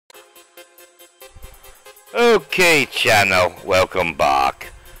Okay, channel, welcome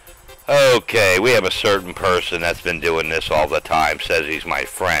back. Okay, we have a certain person that's been doing this all the time, says he's my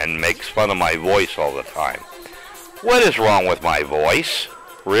friend, makes fun of my voice all the time. What is wrong with my voice?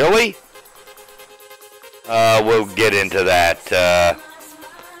 Really? We'll get into that,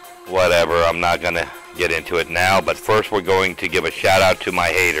 whatever, I'm not gonna get into it now, but first we're going to give a shout out to my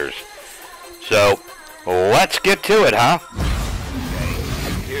haters. So, let's get to it, huh?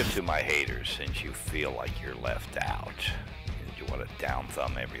 Okay, here's to my haters, since you feel like you're left out. You want to down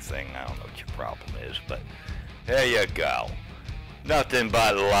thumb everything, I don't know what your problem is, but there you go. Nothing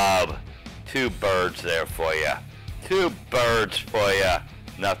but love. 2 birds there for you. 2 birds for you.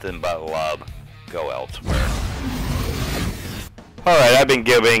 Nothing but love. Go elsewhere. Alright, I've been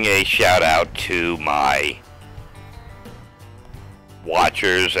giving a shout out to my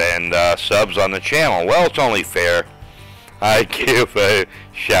watchers and subs on the channel. Well, it's only fair I give a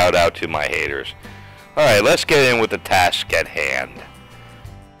shout out to my haters. Alright, let's get in with the task at hand.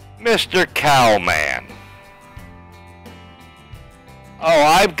 Mr. Cowman. Oh,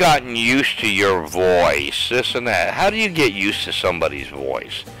 I've gotten used to your voice, this and that. How do you get used to somebody's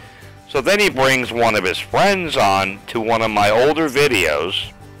voice? So then he brings one of his friends on to one of my older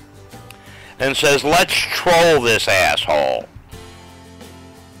videos and says, let's troll this asshole.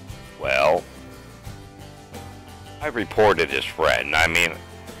 Well, I reported his friend. I mean,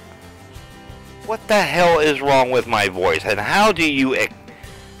 what the hell is wrong with my voice? And how do you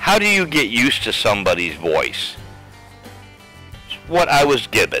get used to somebody's voice? It's what I was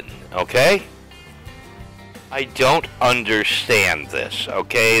given, okay? I don't understand this,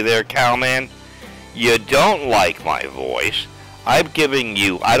 okay there, Cowman? You don't like my voice. I'm giving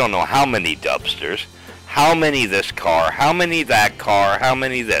you, I don't know how many dubsters, how many this car, how many that car, how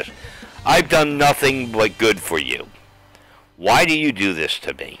many this. I've done nothing but good for you. Why do you do this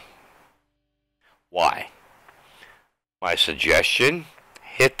to me? Why? My suggestion,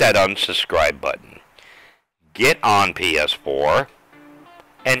 hit that unsubscribe button. Get on PS4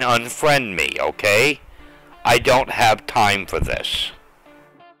 and unfriend me, okay? I don't have time for this.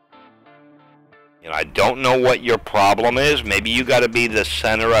 You know, I don't know what your problem is. Maybe you got to be the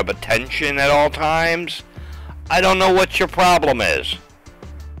center of attention at all times. I don't know what your problem is.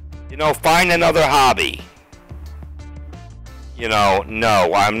 You know, find another hobby. You know,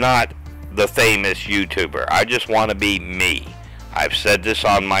 no, I'm not the famous YouTuber. I just want to be me. I've said this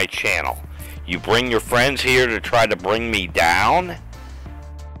on my channel. You bring your friends here to try to bring me down?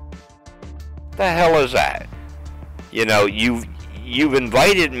 The hell is that? You know, you've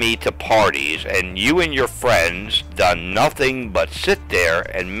invited me to parties and you and your friends done nothing but sit there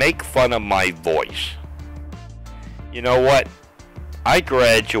and make fun of my voice. You know what? I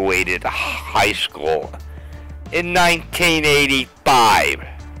graduated high school in 1985,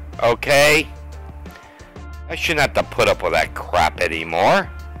 okay? I shouldn't have to put up with that crap anymore.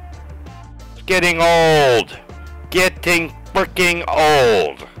 It's getting old. Getting freaking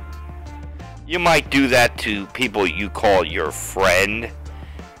old. You might do that to people you call your friend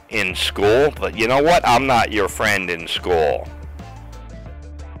in school, but you know what? I'm not your friend in school.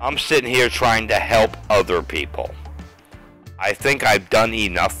 I'm sitting here trying to help other people. I think I've done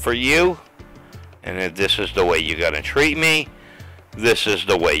enough for you, and if this is the way you're going to treat me, this is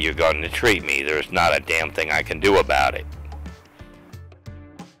the way you're going to treat me. There's not a damn thing I can do about it.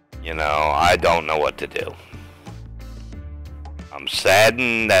 You know, I don't know what to do. I'm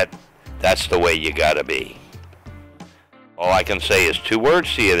saddened that that's the way you gotta be. All I can say is 2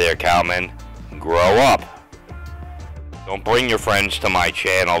 words to you there, Cowman. Grow up. Don't bring your friends to my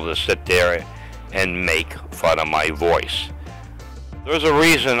channel to sit there and make fun of my voice. There's a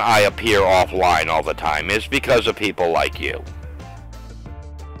reason I appear offline all the time. It's because of people like you.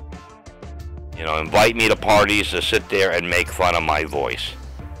 You know, invite me to parties to sit there and make fun of my voice.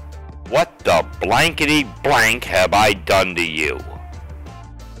 What the blankety blank have I done to you?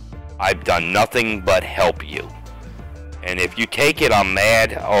 I've done nothing but help you. And if you take it I'm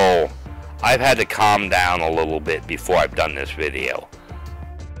mad, oh, I've had to calm down a little bit before I've done this video.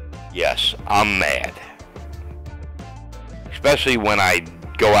 Yes, I'm mad. Especially when I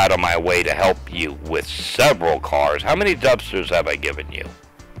go out of my way to help you with several cars. How many dubsters have I given you?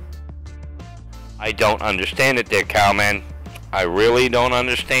 I don't understand it there, Cowman. I really don't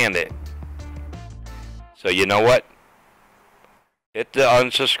understand it. So you know what? Hit the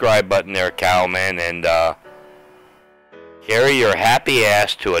unsubscribe button there, Cowman, and carry your happy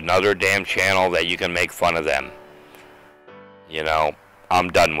ass to another damn channel that you can make fun of them. You know, I'm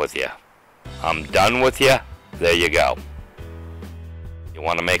done with you. I'm done with you. There you go. You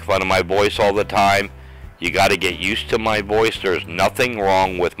want to make fun of my voice all the time? You got to get used to my voice. There's nothing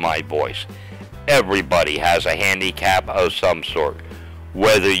wrong with my voice. Everybody has a handicap of some sort,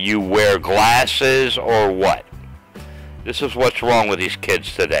 whether you wear glasses or what. This is what's wrong with these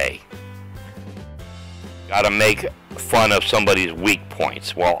kids today. Gotta make fun of somebody's weak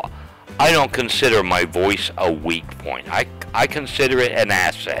points. Well, I don't consider my voice a weak point. I consider it an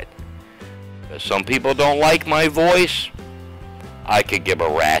asset. If some people don't like my voice, I could give a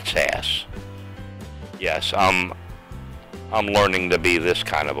rat's ass. Yes, I'm learning to be this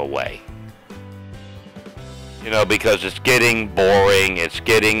kind of a way. You know, because it's getting boring, it's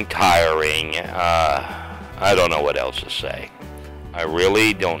getting tiring. I don't know what else to say. I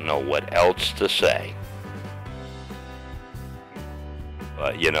really don't know what else to say.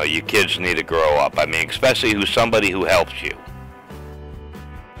 But, you know, you kids need to grow up. I mean, especially who's somebody who helps you.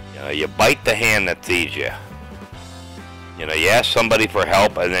 You know, you bite the hand that feeds you. You know, you ask somebody for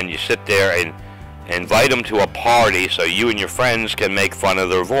help, and then you sit there and invite them to a party so you and your friends can make fun of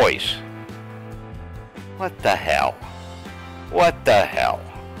their voice. What the hell? What the hell?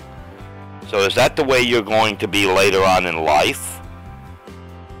 So is that the way you're going to be later on in life?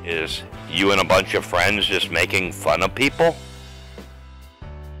 Is you and a bunch of friends just making fun of people?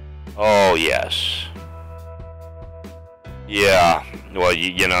 Oh, yes. Yeah, well,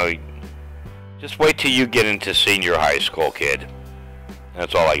 you know, just wait till you get into senior high school, kid.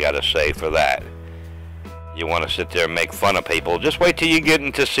 That's all I gotta say for that. You want to sit there and make fun of people, just wait till you get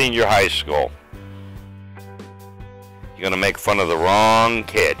into senior high school. You're gonna make fun of the wrong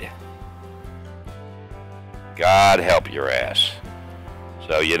kid. God help your ass.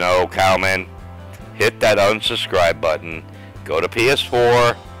 So, you know, cowman, hit that unsubscribe button, go to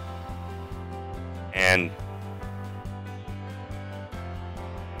PS4, and,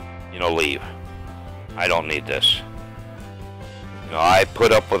 you know, leave. I don't need this. You know, I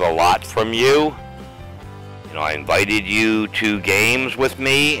put up with a lot from you. You know, I invited you to games with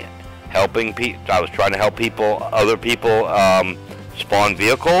me, helping people. I was trying to help other people spawn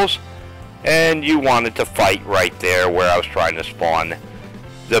vehicles, and you wanted to fight right there where I was trying to spawn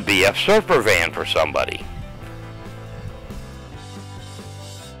the BF Surfer van for somebody.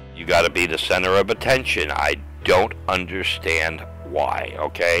 You got to be the center of attention. I don't understand why,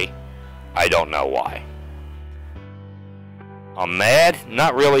 okay? I don't know why. I'm mad?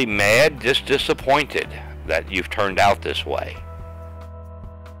 Not really mad, just disappointed that you've turned out this way.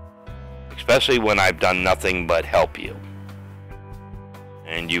 Especially when I've done nothing but help you.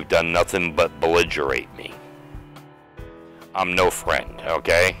 And you've done nothing but belligerate me. I'm no friend,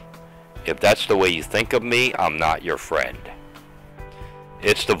 okay? If that's the way you think of me, I'm not your friend.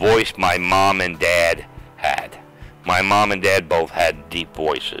 It's the voice my mom and dad had. My mom and dad both had deep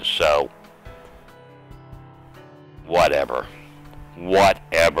voices, so whatever.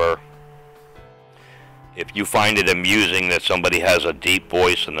 Whatever. If you find it amusing that somebody has a deep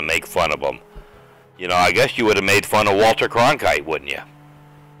voice and to make fun of them, you know, I guess you would have made fun of Walter Cronkite, wouldn't you?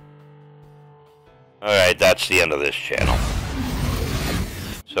 Alright, that's the end of this channel.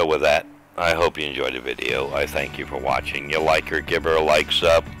 So with that, I hope you enjoyed the video. I thank you for watching. You like her, give her a likes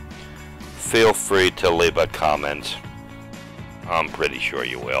up. Feel free to leave a comment. I'm pretty sure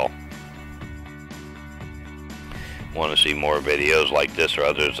you will. Want to see more videos like this or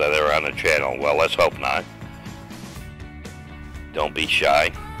others that are on the channel? Well, let's hope not. Don't be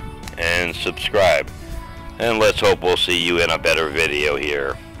shy. And subscribe. And let's hope we'll see you in a better video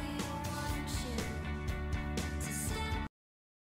here.